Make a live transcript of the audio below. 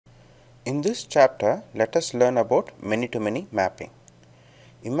In this chapter, let us learn about many-to-many mapping.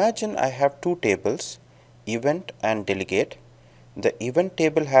 Imagine I have two tables, event and delegate. The event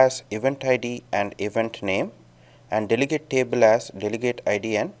table has event ID and event name, and delegate table has delegate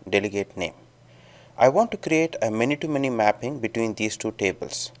ID and delegate name. I want to create a many-to-many mapping between these two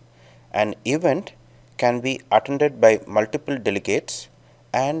tables. An event can be attended by multiple delegates,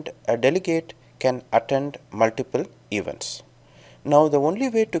 and a delegate can attend multiple events. Now, the only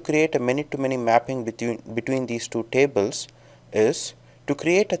way to create a many-to-many mapping between these two tables is to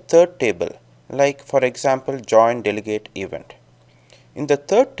create a third table, like for example join delegate event. In the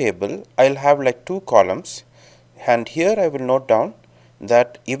third table, I'll have like two columns, and here I will note down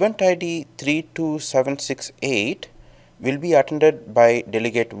that event ID 32768 will be attended by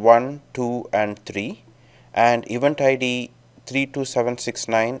delegate 1, 2 and 3, and event ID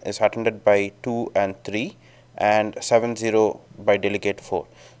 32769 is attended by 2 and 3 and 70 by delegate 4.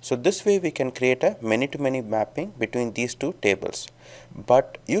 So this way we can create a many-to-many mapping between these two tables.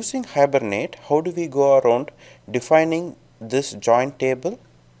 But using Hibernate, how do we go around defining this join table?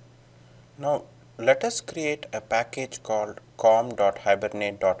 Now let us create a package called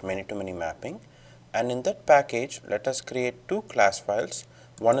com.hibernate.many-to-many mapping, and in that package let us create two class files.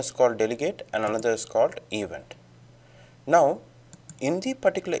 One is called delegate and another is called event. Now in the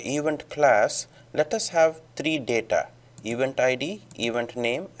particular event class, let us have three data: event ID, event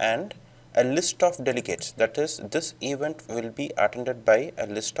name and a list of delegates. That is, this event will be attended by a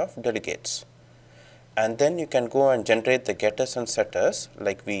list of delegates. And then you can go and generate the getters and setters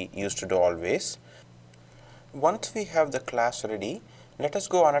like we used to do always. Once we have the class ready, let us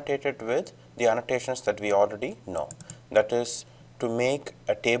go annotate it with the annotations that we already know. That is, to make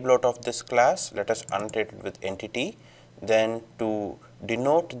a table out of this class, let us annotate it with entity. Then to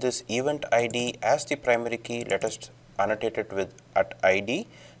denote this event ID as the primary key, let us annotate it with @id,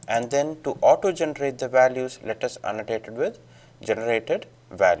 and then to auto generate the values, let us annotate it with generated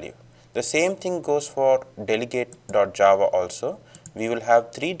value. The same thing goes for delegate.java also. We will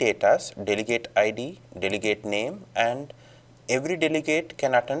have three datas: delegate ID, delegate name, and every delegate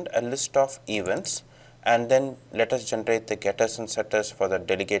can attend a list of events. And then let us generate the getters and setters for the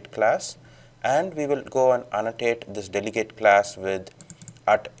delegate class, and we will go and annotate this delegate class with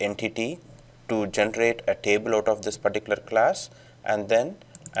 @entity to generate a table out of this particular class, and then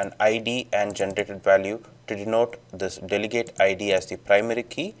an ID and generated value to denote this delegate ID as the primary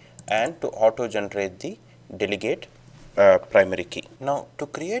key and to auto generate the delegate primary key. Now to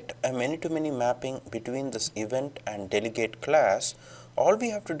create a many-to-many mapping between this event and delegate class, all we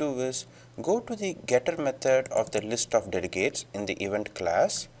have to do is go to the getter method of the list of delegates in the event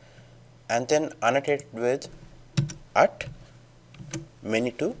class and then annotate with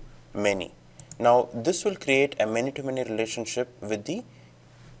 @many-to-many. Now this will create a many-to-many relationship with the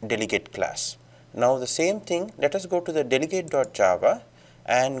delegate class. Now the same thing, let us go to the delegate.java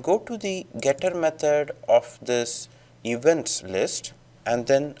and go to the getter method of this events list and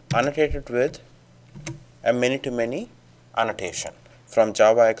then annotate it with a many-to-many annotation from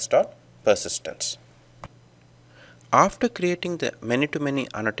javax.persistence. After creating the many-to-many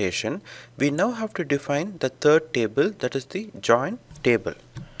annotation, we now have to define the third table, that is the join table.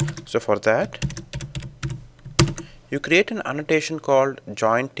 So for that, you create an annotation called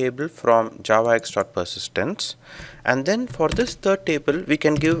join table from javax.persistence, and then for this third table we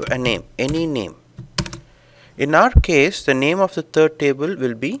can give a name, any name. In our case, the name of the third table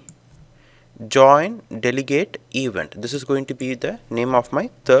will be join delegate event. This is going to be the name of my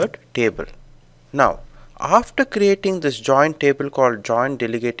third table. Now after creating this join table called join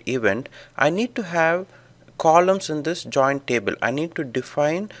delegate event, I need to have columns in this join table. I need to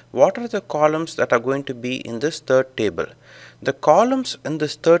define what are the columns that are going to be in this third table. The columns in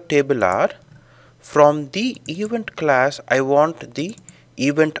this third table are: from the event class I want the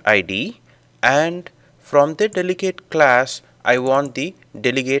event ID, and from the delegate class I want the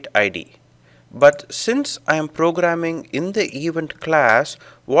delegate ID. But since I am programming in the event class,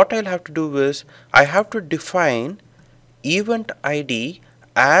 what I'll have to do is I have to define event ID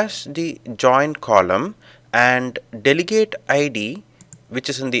as the join column and delegate ID, which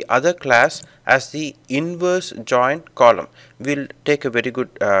is in the other class, as the inverse join column. We'll take a very good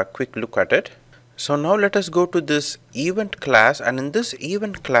quick look at it. So now let us go to this event class, and in this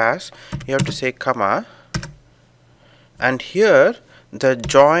event class you have to say comma, and here the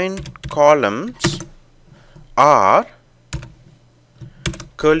join columns are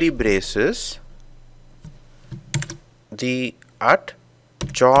curly braces, the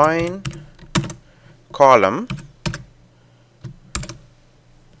 @join column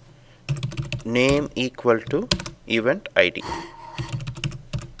name equal to event ID.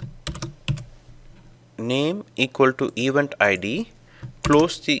 name equal to event ID,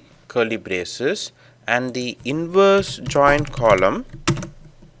 close the curly braces, and the inverse join column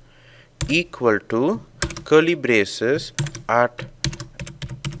equal to curly braces at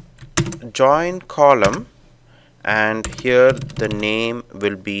join column, and here the name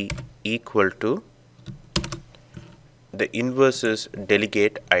will be equal to the inverse is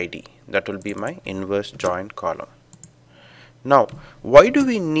delegate ID. That will be my inverse join column. Now, why do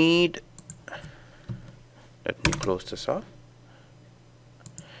we need, let me close this off.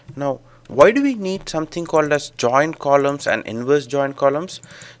 Now, why do we need something called as join columns and inverse join columns?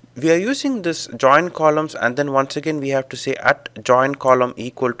 We are using this join columns, and then once again we have to say at join column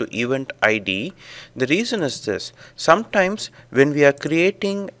equal to event ID. The reason is this: sometimes when we are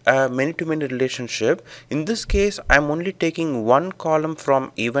creating a many-to-many relationship, in this case I am only taking one column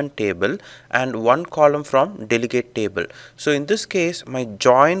from event table and one column from delegate table. So in this case my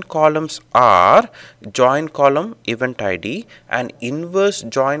join columns are join column event ID and inverse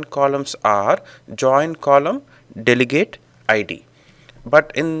join columns are join column delegate ID.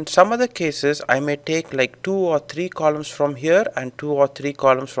 But in some other cases I may take like 2 or 3 columns from here and 2 or 3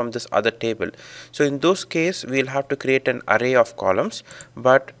 columns from this other table. So in those cases we'll have to create an array of columns,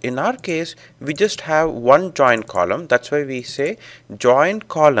 but in our case we just have one join column. That's why we say join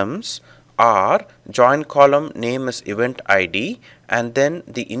columns are join column name is event ID, and then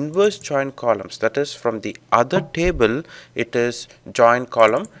the inverse join columns, that is from the other table, it is join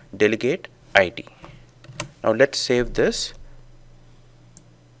column delegate ID. Now let's save this.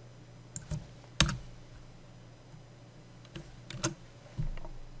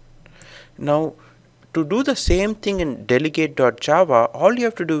 Now, to do the same thing in delegate.java, all you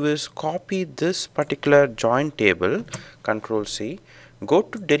have to do is copy this particular join table, Control C, go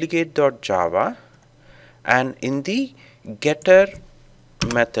to delegate.java, and in the getter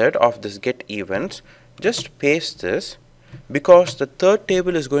method of this get events, just paste this, because the third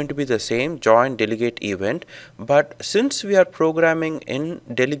table is going to be the same, join delegate event, but since we are programming in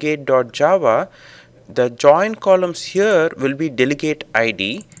delegate.java, the join columns here will be delegate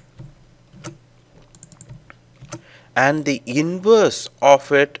ID, and the inverse of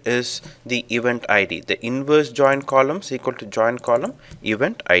it is the event ID. The inverse join columns equal to join column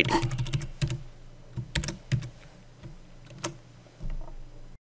event ID.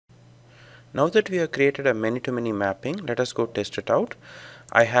 Now that we have created a many-to-many mapping, let us go test it out.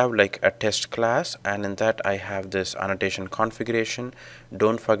 I have like a test class, and in that I have this annotation configuration.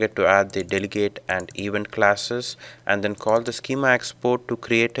 Don't forget to add the delegate and event classes, and then call the schema export to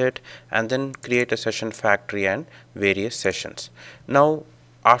create it, and then create a session factory and various sessions. Now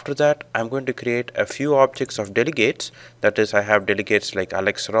after that I'm going to create a few objects of delegates. That is, I have delegates like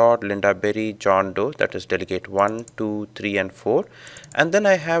Alex Rod, Linda Berry, John Doe, that is delegate 1, 2, 3 and 4, and then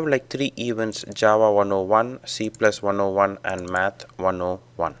I have like 3 events, Java 101, C++ 101 and Math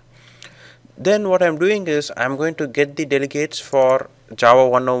 101. Then what I'm doing is I'm going to get the delegates for Java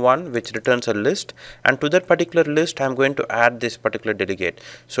 101, which returns a list, and to that particular list I'm going to add this particular delegate.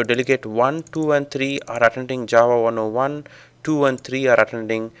 So delegate 1, 2 and 3 are attending Java 101, 2 and 3 are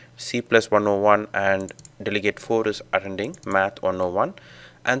attending C++ 101, and delegate 4 is attending Math 101.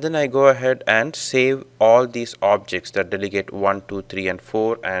 And then I go ahead and save all these objects, that delegate 1, 2, 3 and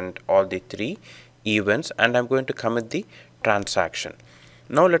 4 and all the 3 events, and I'm going to commit the transaction.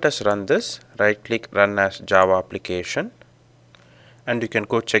 Now let us run this. Right click, run as Java application, and you can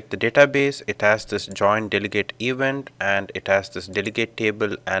go check the database. It has this join delegate event, and it has this delegate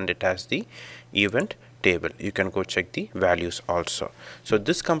table, and it has the event table. You can go check the values also. So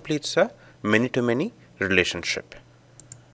this completes a many-to-many relationship.